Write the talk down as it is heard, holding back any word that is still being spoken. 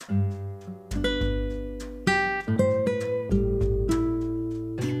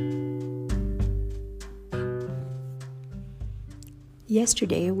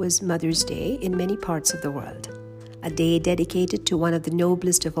Yesterday was Mother's Day in many parts of the world, a day dedicated to one of the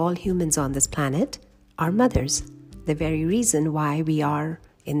noblest of all humans on this planet, our mothers, the very reason why we are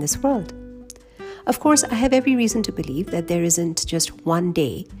in this world. Of course, I have every reason to believe that there isn't just one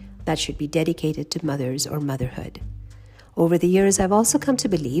day that should be dedicated to mothers or motherhood. Over the years, I've also come to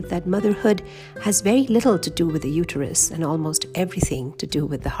believe that motherhood has very little to do with the uterus and almost everything to do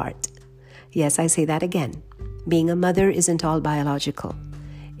with the heart. Yes, I say that again. Being a mother isn't all biological.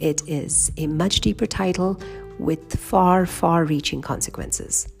 It is a much deeper title with far, far-reaching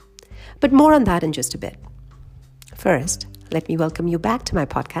consequences. But more on that in just a bit. First, let me welcome you back to my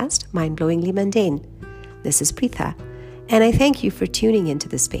podcast, Mind-Blowingly Mundane. This is Preetha, and I thank you for tuning into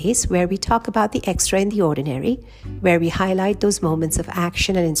the space where we talk about the extra in the ordinary, where we highlight those moments of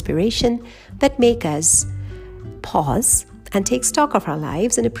action and inspiration that make us pause and take stock of our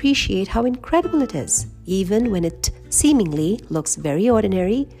lives and appreciate how incredible it is, even when it seemingly looks very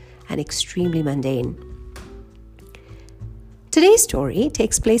ordinary and extremely mundane. Today's story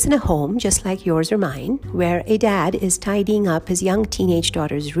takes place in a home just like yours or mine, where a dad is tidying up his young teenage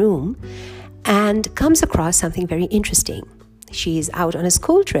daughter's room and comes across something very interesting. She's out on a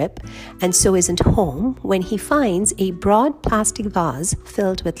school trip and so isn't home when he finds a broad plastic vase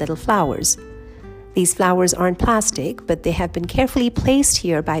filled with little flowers. These flowers aren't plastic, but they have been carefully placed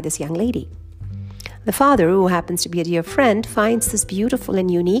here by this young lady. The father, who happens to be a dear friend, finds this beautiful and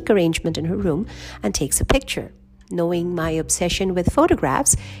unique arrangement in her room and takes a picture. Knowing my obsession with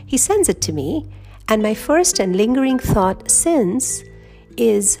photographs, he sends it to me, and my first and lingering thought since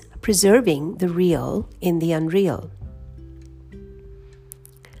is preserving the real in the unreal.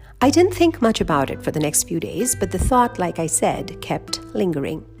 I didn't think much about it for the next few days, but the thought, like I said, kept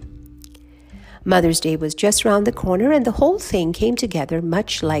lingering. Mother's Day was just around the corner, and the whole thing came together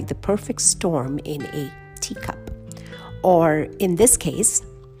much like the perfect storm in a teacup, or in this case,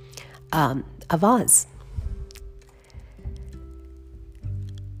 a vase.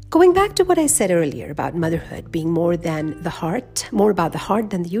 Going back to what I said earlier about motherhood being more about the heart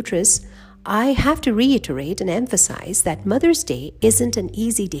than the uterus, I have to reiterate and emphasize that Mother's Day isn't an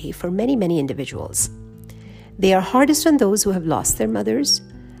easy day for many, many individuals. They are hardest on those who have lost their mothers,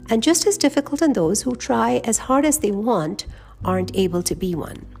 and just as difficult on those who try as hard as they want, aren't able to be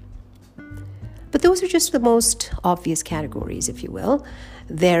one. But those are just the most obvious categories, if you will.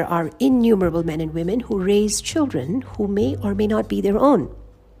 There are innumerable men and women who raise children who may or may not be their own.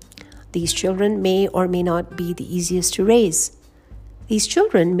 These children may or may not be the easiest to raise. These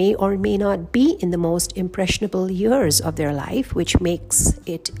children may or may not be in the most impressionable years of their life, which makes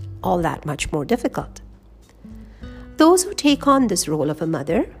it all that much more difficult. Those who take on this role of a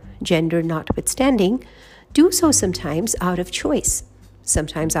mother, gender notwithstanding, do so sometimes out of choice,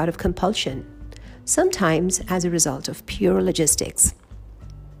 sometimes out of compulsion, sometimes as a result of pure logistics.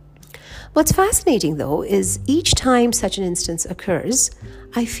 What's fascinating, though, is each time such an instance occurs,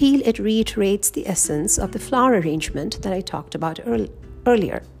 I feel it reiterates the essence of the flower arrangement that I talked about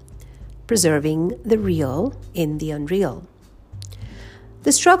earlier, preserving the real in the unreal.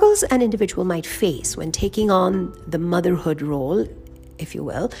 The struggles an individual might face when taking on the motherhood role, if you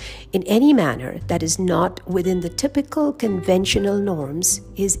will, in any manner that is not within the typical conventional norms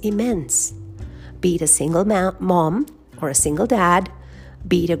is immense. Be it a single mom or a single dad,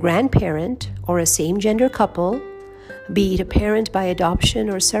 be it a grandparent or a same-gender couple, be it a parent by adoption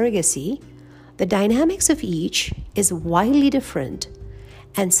or surrogacy, the dynamics of each is wildly different,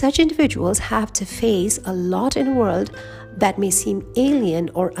 and such individuals have to face a lot in a world that may seem alien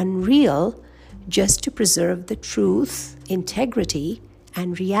or unreal just to preserve the truth, integrity,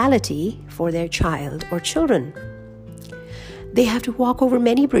 and reality for their child or children. They have to walk over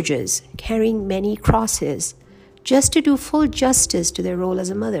many bridges, carrying many crosses, just to do full justice to their role as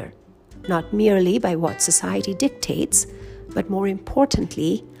a mother, not merely by what society dictates, but more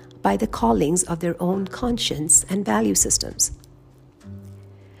importantly, by the callings of their own conscience and value systems.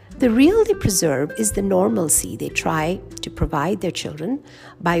 The real they preserve is the normalcy they try to provide their children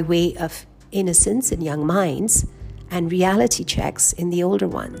by way of innocence in young minds and reality checks in the older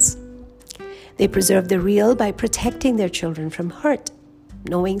ones. They preserve the real by protecting their children from hurt,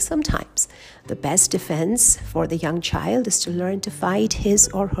 knowing sometimes the best defense for the young child is to learn to fight his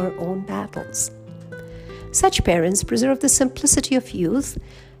or her own battles. Such parents preserve the simplicity of youth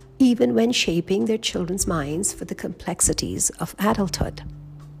even when shaping their children's minds for the complexities of adulthood.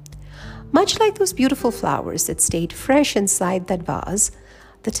 Much like those beautiful flowers that stayed fresh inside that vase,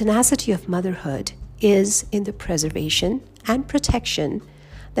 the tenacity of motherhood is in the preservation and protection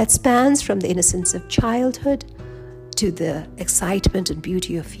that spans from the innocence of childhood to the excitement and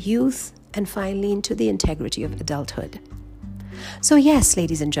beauty of youth, and finally into the integrity of adulthood. So, yes,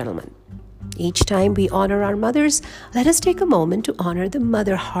 ladies and gentlemen, each time we honor our mothers, let us take a moment to honor the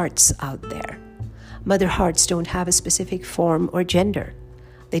mother hearts out there. Mother hearts don't have a specific form or gender.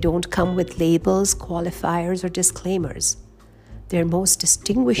 They don't come with labels, qualifiers, or disclaimers. Their most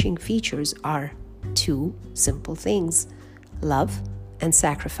distinguishing features are two simple things: love and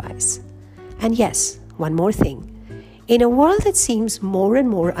sacrifice. And yes, one more thing. In a world that seems more and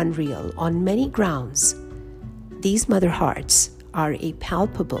more unreal on many grounds, these mother hearts are a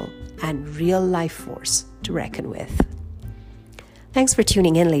palpable and real life force to reckon with. Thanks for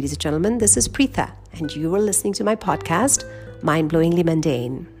tuning in, ladies and gentlemen. This is Preetha, and you are listening to my podcast, Mind Blowingly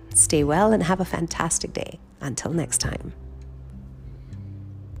Mundane. Stay well and have a fantastic day. Until next time.